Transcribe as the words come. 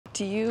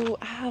Do you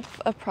have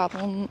a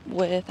problem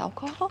with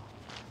alcohol?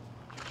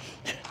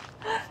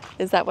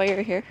 Is that why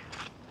you're here?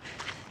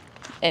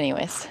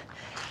 Anyways,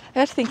 I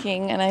got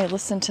thinking and I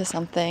listened to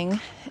something,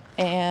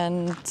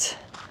 and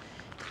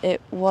it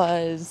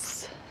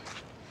was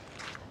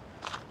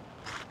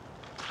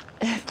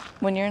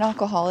when you're an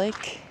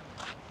alcoholic,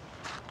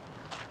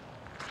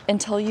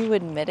 until you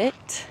admit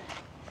it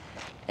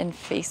and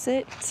face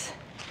it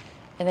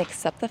and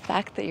accept the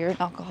fact that you're an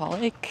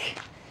alcoholic,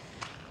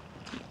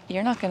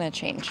 you're not going to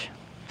change.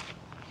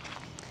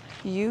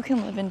 You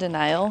can live in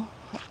denial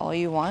all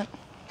you want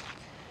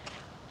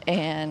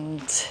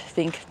and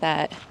think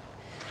that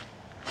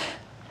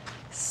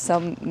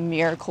some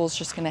miracle's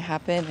just going to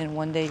happen and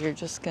one day you're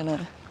just going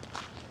to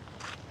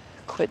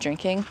quit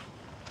drinking.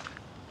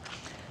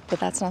 But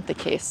that's not the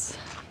case.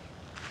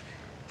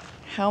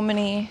 How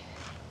many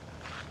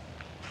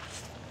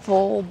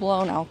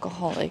full-blown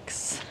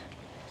alcoholics,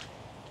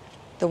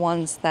 the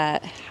ones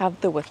that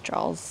have the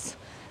withdrawals,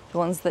 the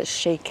ones that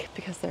shake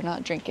because they're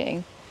not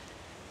drinking,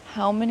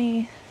 how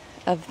many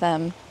of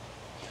them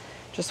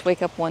just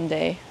wake up one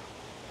day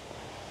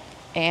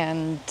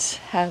and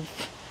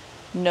have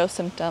no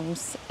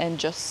symptoms and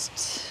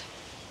just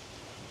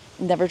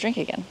never drink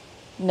again?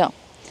 No.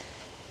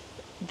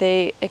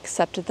 They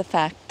accepted the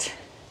fact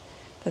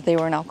that they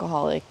were an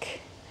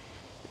alcoholic.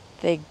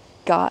 They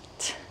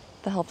got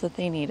the help that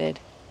they needed,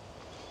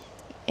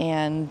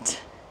 and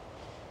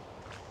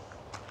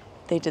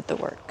they did the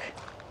work.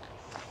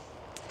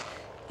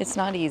 It's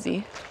not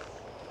easy.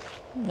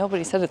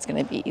 Nobody said it's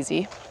going to be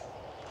easy.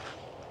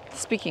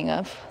 Speaking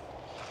of,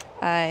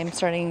 I'm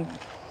starting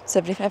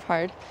 75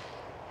 hard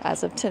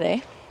as of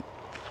today.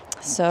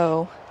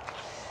 So,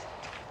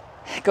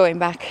 going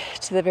back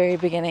to the very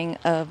beginning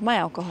of my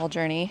alcohol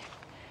journey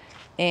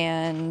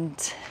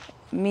and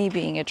me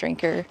being a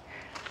drinker,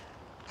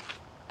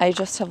 I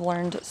just have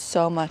learned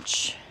so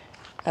much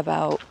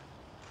about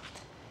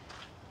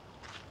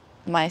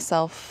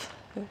myself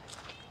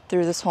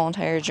through this whole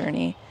entire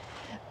journey.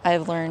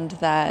 I've learned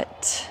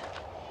that,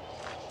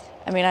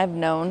 I've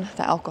known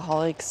that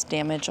alcoholics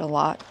damage a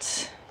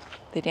lot.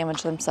 They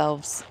damage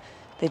themselves,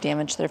 they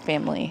damage their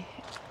family.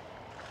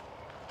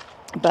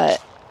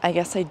 But I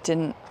guess I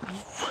didn't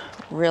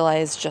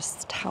realize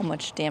just how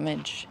much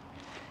damage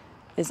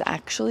is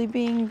actually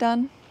being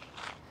done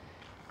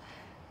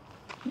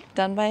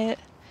by it.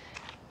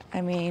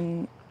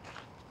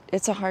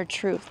 It's a hard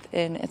truth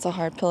and it's a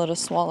hard pill to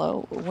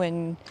swallow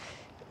when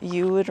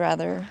you would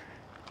rather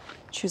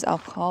choose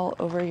alcohol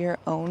over your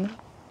own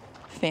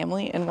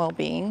family and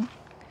well-being.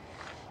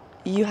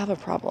 You have a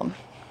problem.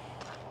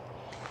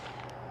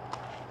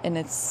 And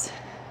it's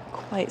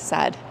quite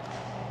sad.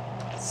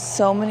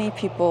 So many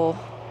people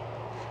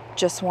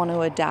just want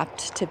to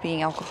adapt to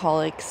being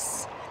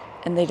alcoholics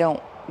and they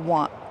don't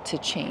want to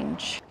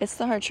change. It's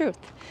the hard truth.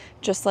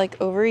 Just like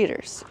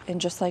overeaters and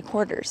just like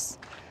hoarders.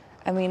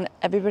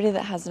 Everybody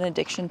that has an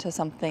addiction to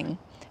something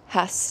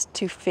has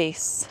to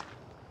face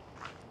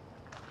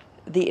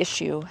the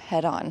issue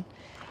head on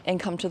and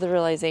come to the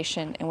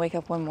realization and wake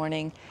up one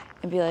morning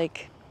and be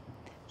like,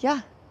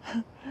 yeah,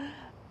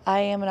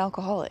 I am an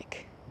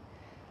alcoholic.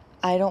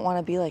 I don't want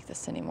to be like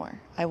this anymore.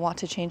 I want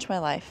to change my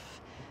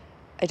life.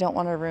 I don't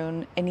want to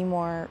ruin any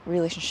more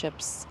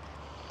relationships.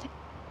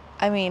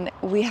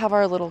 We have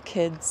our little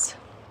kids.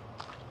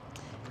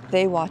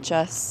 They watch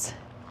us.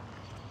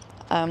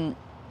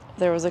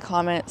 There was a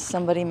comment,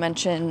 somebody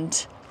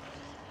mentioned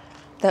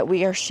that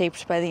we are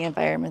shaped by the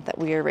environment that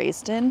we are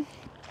raised in.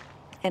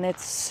 And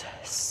it's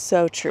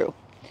so true.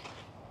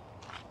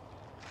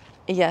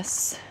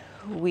 Yes,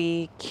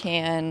 we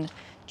can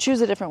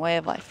choose a different way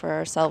of life for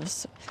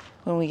ourselves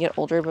when we get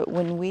older, but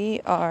when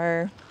we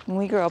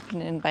grow up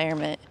in an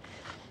environment,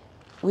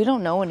 we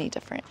don't know any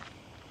different.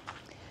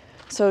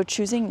 So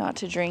choosing not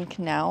to drink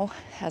now,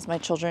 as my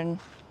children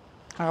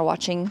are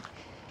watching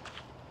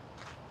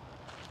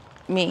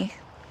me,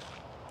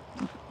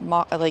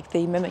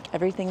 they mimic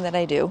everything that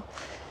I do,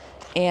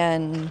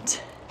 and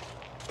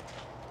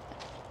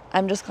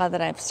I'm just glad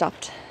that I've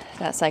stopped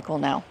that cycle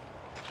now.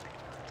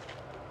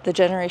 The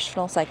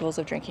generational cycles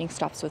of drinking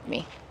stops with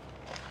me.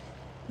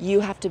 You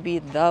have to be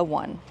the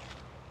one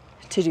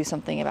to do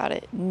something about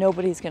it.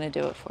 Nobody's going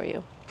to do it for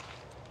you.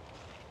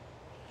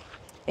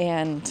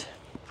 And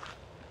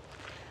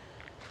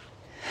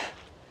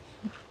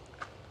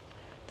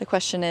the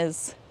question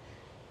is,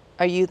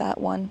 are you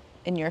that one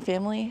in your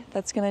family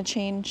that's going to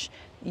change?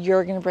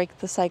 You're going to break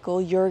the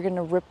cycle. You're going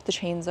to rip the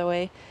chains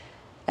away.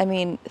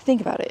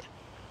 Think about it.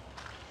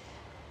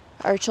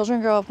 Our children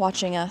grow up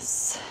watching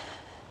us.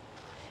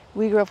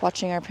 We grew up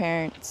watching our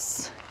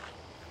parents.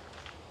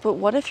 But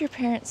what if your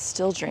parent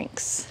still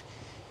drinks?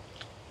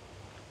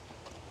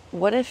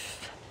 What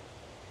if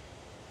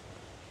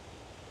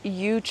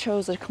you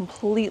chose a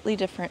completely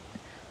different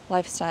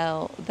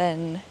lifestyle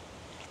than,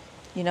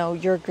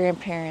 your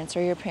grandparents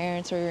or your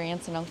parents or your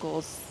aunts and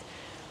uncles?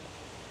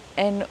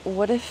 And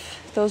what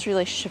if those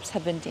relationships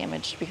have been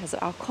damaged because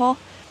of alcohol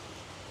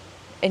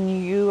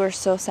and you are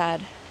so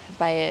sad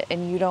by it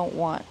and you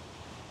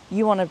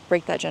want to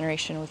break that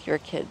generation with your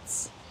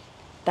kids?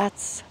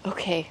 That's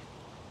okay.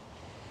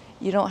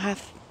 You don't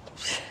have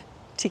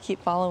to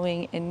keep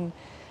following in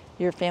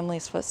your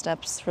family's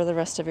footsteps for the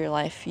rest of your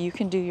life. You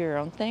can do your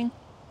own thing.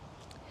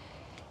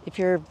 If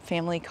your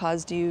family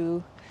caused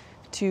you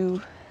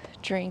to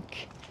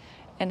drink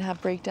and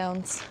have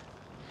breakdowns,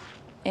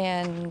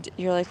 and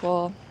you're like,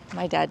 well,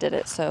 my dad did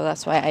it, so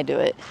that's why I do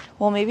it.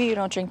 Well, maybe you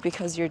don't drink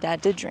because your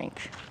dad did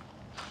drink.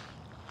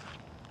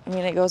 I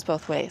mean, it goes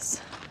both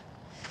ways.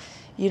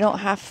 You don't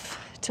have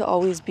to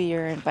always be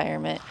your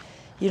environment.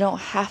 You don't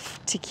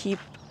have to keep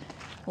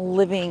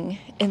living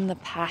in the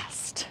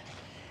past.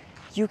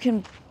 You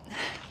can,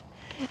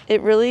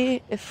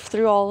 if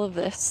through all of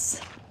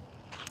this,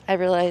 I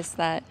realized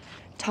that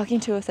talking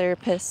to a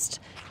therapist,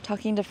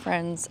 talking to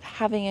friends,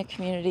 having a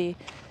community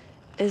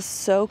is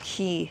so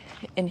key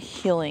in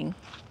healing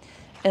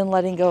and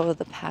letting go of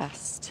the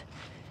past.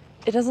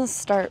 It doesn't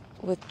start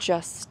with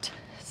just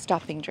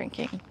stopping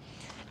drinking.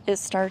 It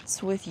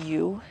starts with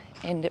you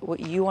and what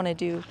you want to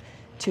do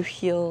to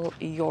heal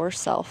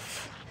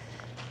yourself.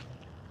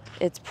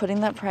 It's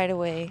putting that pride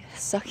away,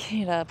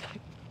 sucking it up,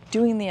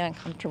 doing the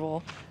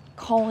uncomfortable,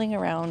 calling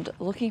around,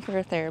 looking for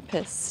a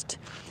therapist,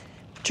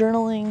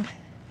 journaling,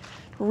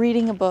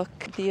 reading a book.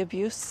 The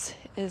abuse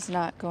is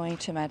not going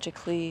to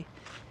magically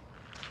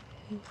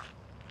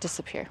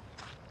disappear.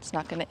 It's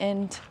not going to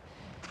end.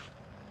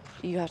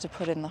 You have to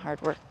put in the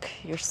hard work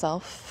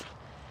yourself.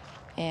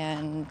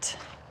 And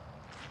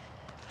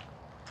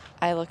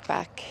I look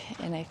back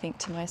and I think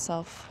to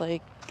myself,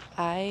 like,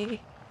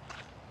 I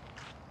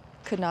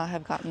could not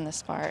have gotten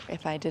this far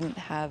if I didn't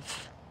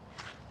have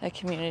a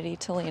community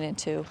to lean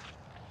into,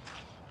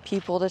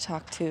 people to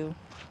talk to,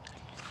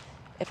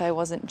 if I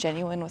wasn't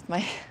genuine with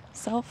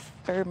myself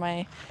or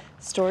my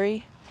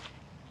story.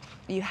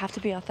 You have to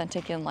be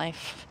authentic in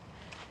life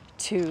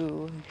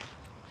to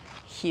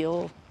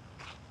heal,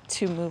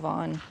 to move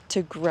on,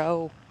 to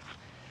grow.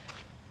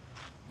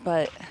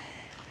 But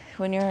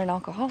when you're an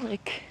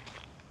alcoholic,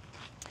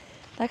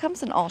 that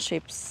comes in all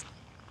shapes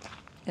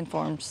and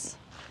forms.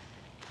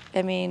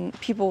 I mean,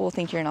 people will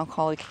think you're an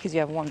alcoholic because you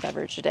have one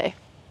beverage a day,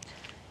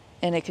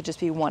 and it could just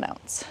be 1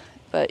 ounce,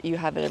 but you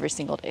have it every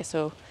single day,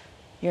 so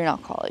you're an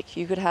alcoholic.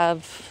 You could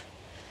have,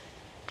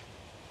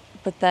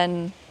 but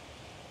then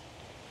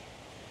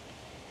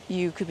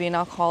you could be an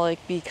alcoholic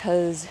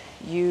because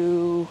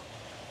you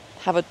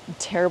have a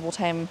terrible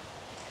time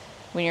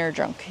when you're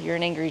drunk. You're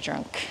an angry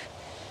drunk,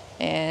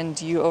 and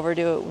you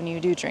overdo it when you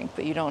do drink,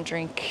 but you don't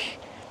drink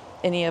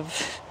any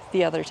of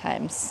the other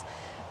times.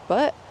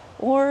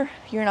 Or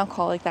you're an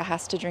alcoholic that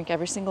has to drink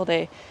every single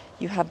day.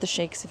 You have the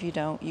shakes if you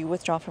don't. You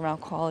withdraw from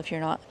alcohol if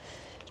you're not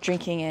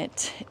drinking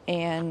it,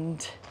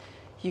 and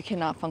you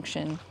cannot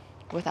function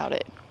without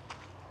it.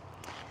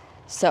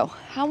 So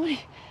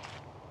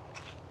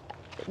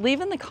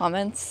leave in the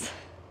comments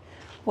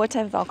what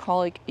type of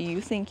alcoholic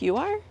you think you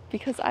are,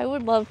 because I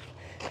would love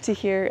to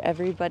hear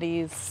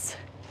everybody's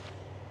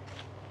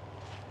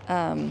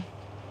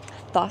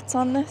thoughts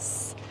on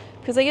this,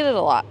 because I get it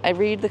a lot. I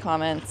read the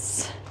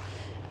comments.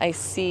 I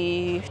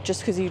see,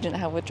 just because you didn't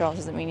have withdrawals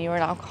doesn't mean you were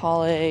an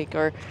alcoholic,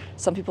 or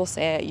some people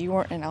say you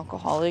weren't an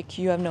alcoholic,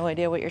 you have no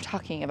idea what you're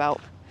talking about.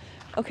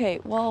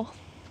 Okay, well,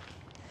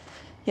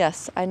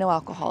 yes, I know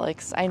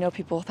alcoholics. I know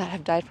people that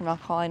have died from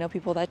alcohol. I know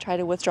people that try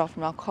to withdraw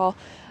from alcohol.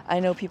 I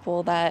know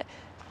people that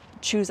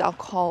choose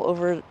alcohol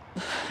over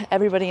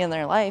everybody in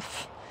their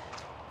life.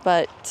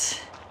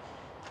 But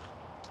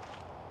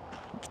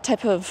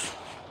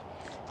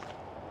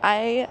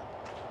I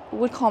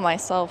would call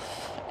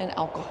myself an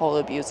alcohol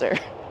abuser.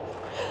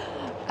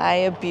 I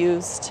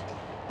abused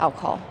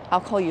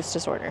alcohol use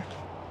disorder.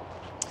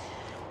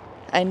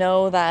 I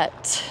know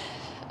that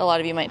a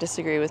lot of you might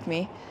disagree with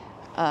me.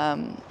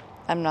 I'm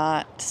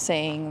not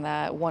saying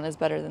that one is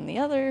better than the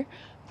other,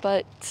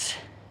 but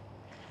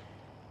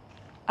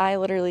I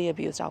literally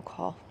abused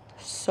alcohol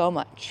so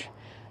much.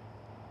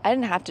 I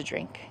didn't have to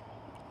drink.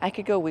 I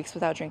could go weeks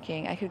without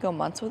drinking. I could go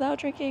months without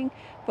drinking,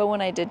 but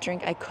when I did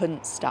drink, I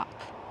couldn't stop.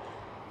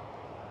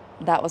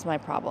 That was my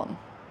problem.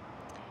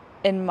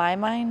 In my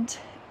mind,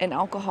 an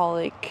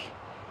alcoholic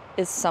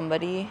is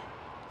somebody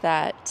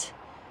that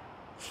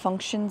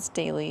functions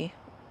daily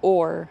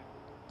or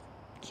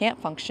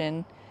can't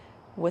function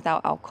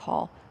without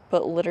alcohol,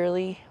 but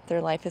literally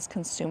their life is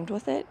consumed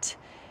with it,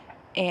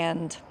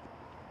 and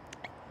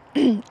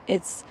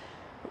it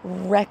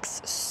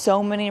wrecks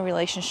so many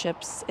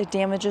relationships. It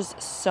damages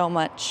so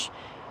much.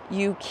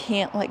 You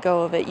can't let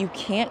go of it. You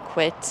can't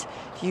quit.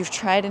 You've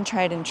tried and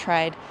tried and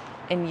tried,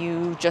 and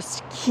you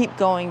just keep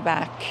going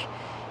back.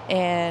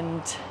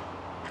 And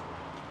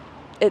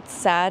it's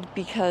sad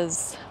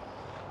because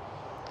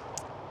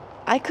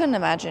I couldn't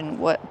imagine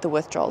what the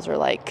withdrawals were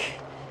like.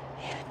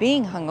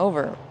 Being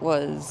hungover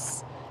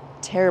was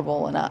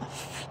terrible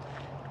enough.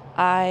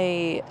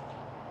 I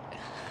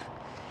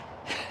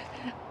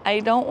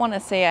don't want to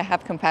say I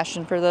have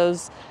compassion for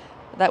those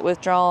that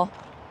withdraw,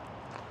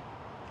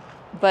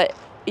 but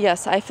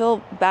yes, I feel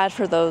bad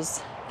for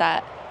those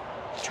that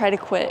try to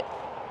quit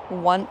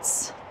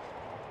once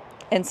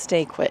and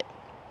stay quit.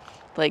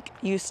 Like,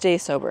 you stay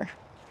sober.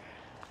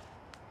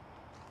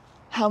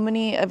 How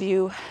many of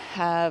you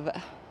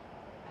have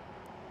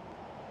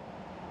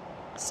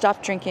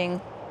stopped drinking,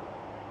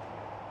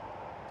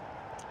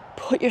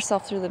 put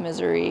yourself through the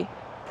misery,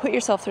 put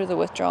yourself through the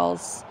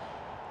withdrawals,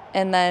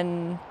 and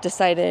then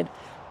decided,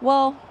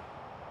 well,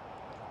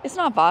 it's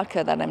not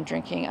vodka that I'm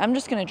drinking. I'm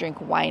just going to drink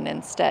wine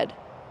instead.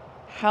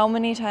 How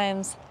many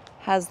times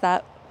has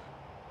that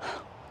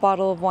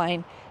bottle of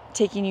wine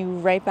taken you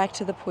right back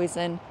to the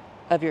poison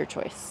of your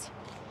choice?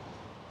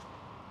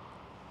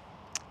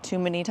 Too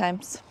many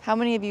times. How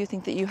many of you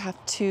think that you have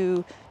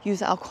to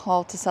use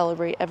alcohol to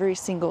celebrate every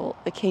single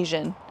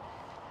occasion?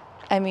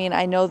 I mean,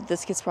 I know that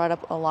this gets brought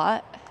up a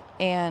lot,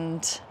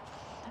 and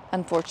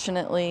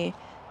unfortunately,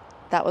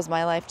 that was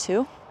my life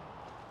too,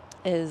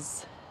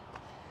 is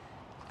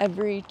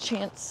every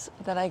chance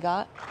that I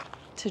got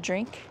to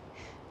drink,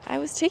 I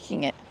was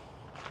taking it.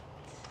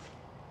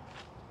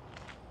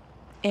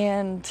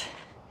 And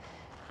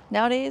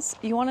nowadays,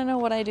 you want to know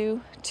what I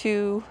do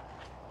to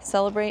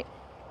celebrate?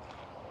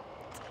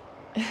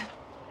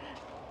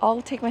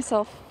 I'll take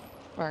myself,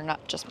 or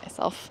not just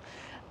myself,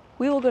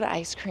 we will go to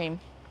ice cream.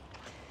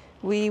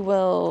 We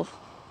will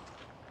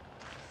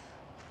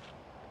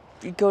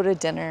go to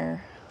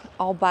dinner.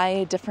 I'll buy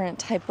a different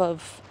type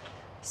of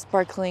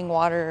sparkling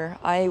water.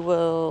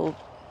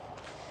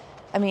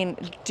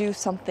 Do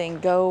something,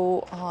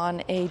 go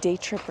on a day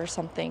trip or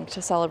something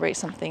to celebrate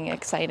something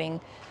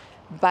exciting,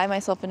 buy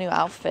myself a new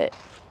outfit.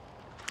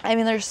 I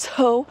mean, there's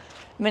so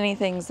many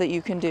things that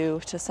you can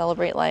do to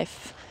celebrate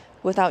life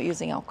without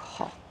using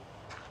alcohol.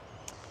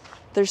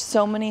 There's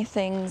so many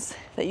things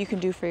that you can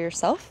do for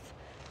yourself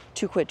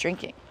to quit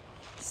drinking.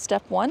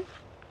 Step 1,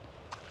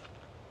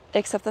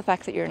 accept the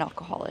fact that you're an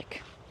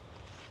alcoholic.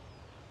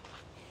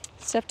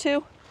 Step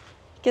 2,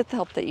 get the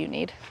help that you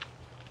need.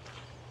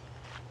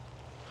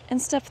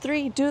 And step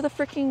 3, do the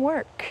freaking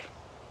work.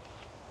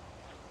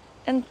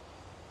 And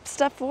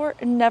step 4,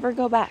 never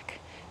go back.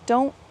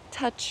 Don't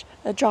touch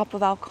a drop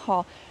of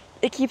alcohol.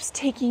 It keeps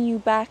taking you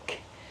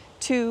back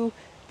to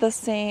the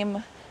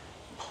same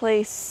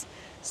place.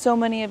 So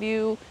many of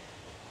you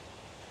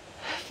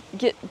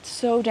get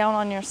so down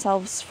on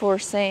yourselves for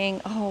saying,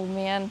 oh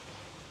man,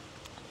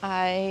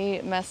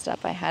 I messed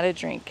up, I had a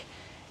drink.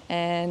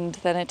 And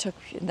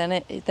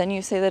then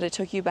you say that it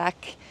took you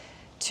back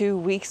to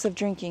weeks of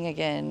drinking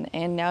again,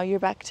 and now you're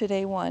back to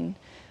day 1.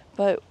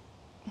 But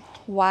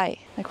why?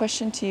 My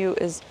question to you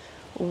is,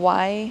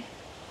 why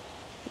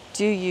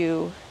do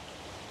you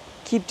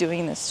keep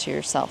doing this to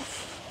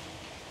yourself?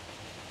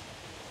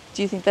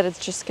 Do you think that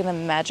it's just going to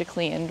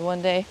magically end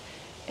one day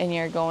and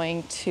you're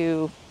going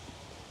to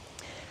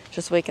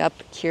just wake up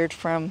cured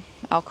from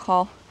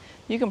alcohol?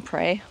 You can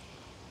pray,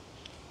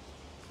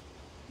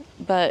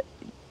 but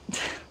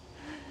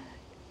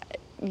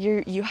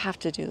you have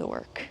to do the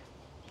work.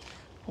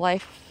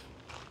 Life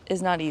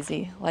is not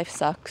easy. Life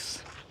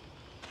sucks.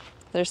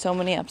 There's so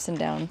many ups and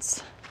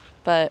downs,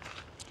 but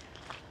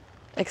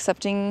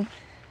accepting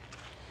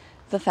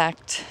the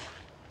fact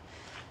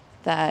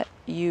that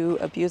you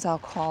abuse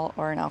alcohol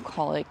or an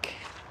alcoholic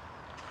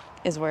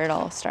is where it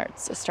all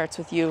starts. It starts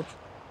with you.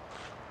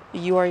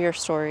 You are your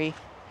story.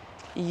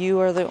 You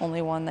are the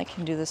only one that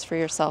can do this for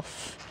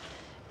yourself.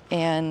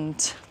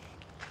 And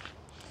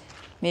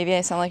maybe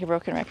I sound like a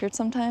broken record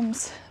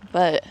sometimes,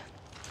 but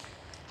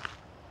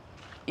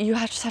you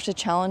just have to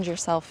challenge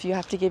yourself. You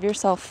have to give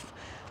yourself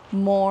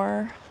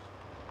more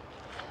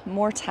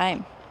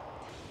time.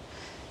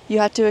 You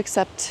have to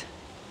accept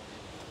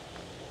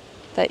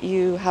that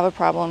you have a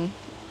problem,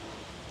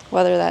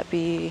 whether that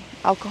be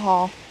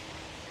alcohol,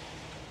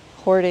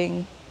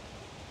 hoarding,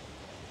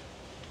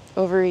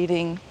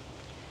 overeating.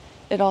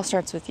 It all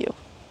starts with you.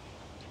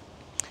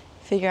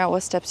 Figure out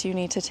what steps you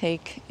need to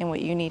take and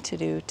what you need to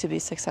do to be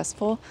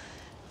successful,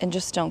 and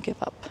just don't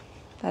give up.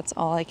 That's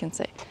all I can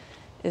say,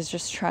 is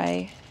just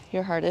try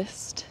your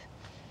hardest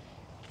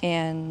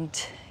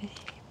and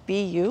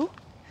be you.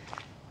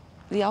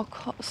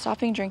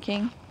 Stopping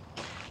drinking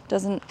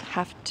doesn't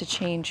have to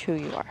change who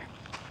you are.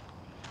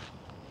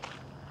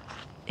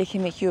 It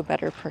can make you a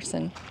better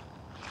person.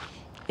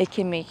 It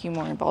can make you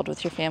more involved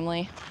with your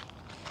family.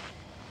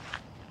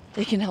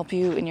 It can help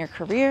you in your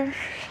career.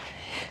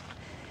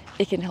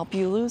 It can help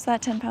you lose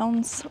that 10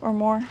 pounds or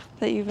more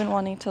that you've been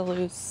wanting to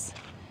lose.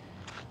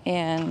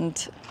 And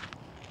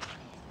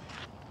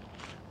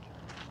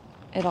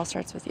it all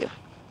starts with you.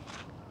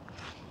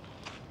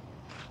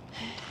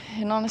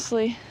 And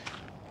honestly,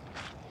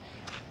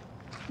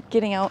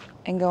 getting out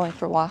and going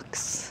for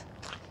walks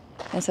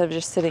instead of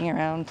just sitting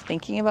around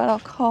thinking about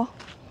alcohol,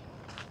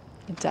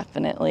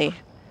 definitely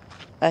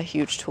a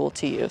huge tool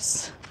to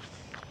use.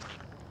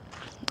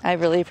 I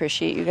really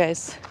appreciate you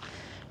guys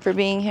for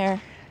being here,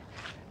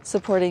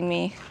 supporting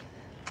me,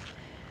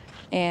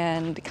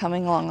 and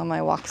coming along on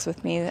my walks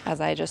with me as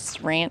I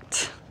just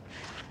rant.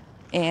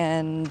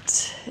 And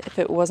if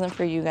it wasn't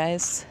for you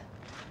guys,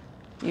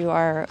 you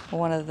are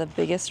one of the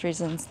biggest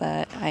reasons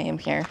that I am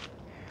here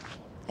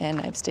and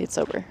I've stayed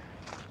sober.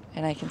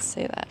 And I can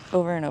say that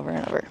over and over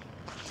and over.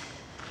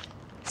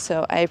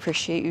 So I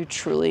appreciate you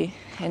truly,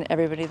 and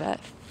everybody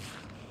that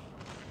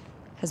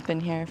has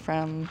been here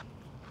from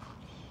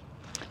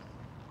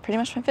pretty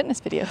much my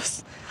fitness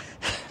videos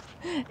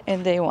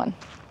in day one.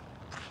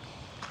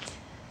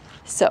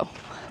 So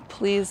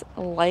please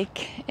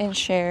like and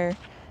share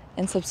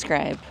and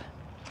subscribe.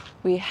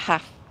 We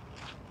have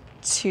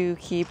to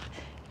keep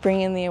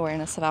bringing the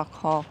awareness of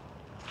alcohol.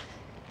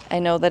 I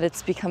know that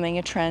it's becoming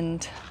a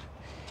trend,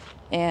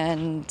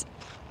 but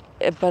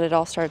it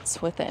all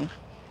starts within.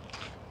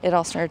 It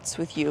all starts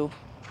with you.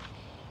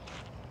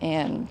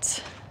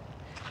 And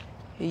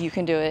you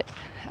can do it.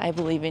 I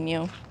believe in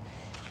you.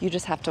 You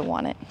just have to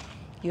want it.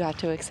 You have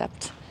to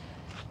accept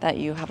that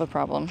you have a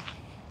problem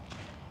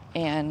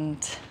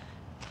and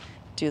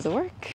do the work.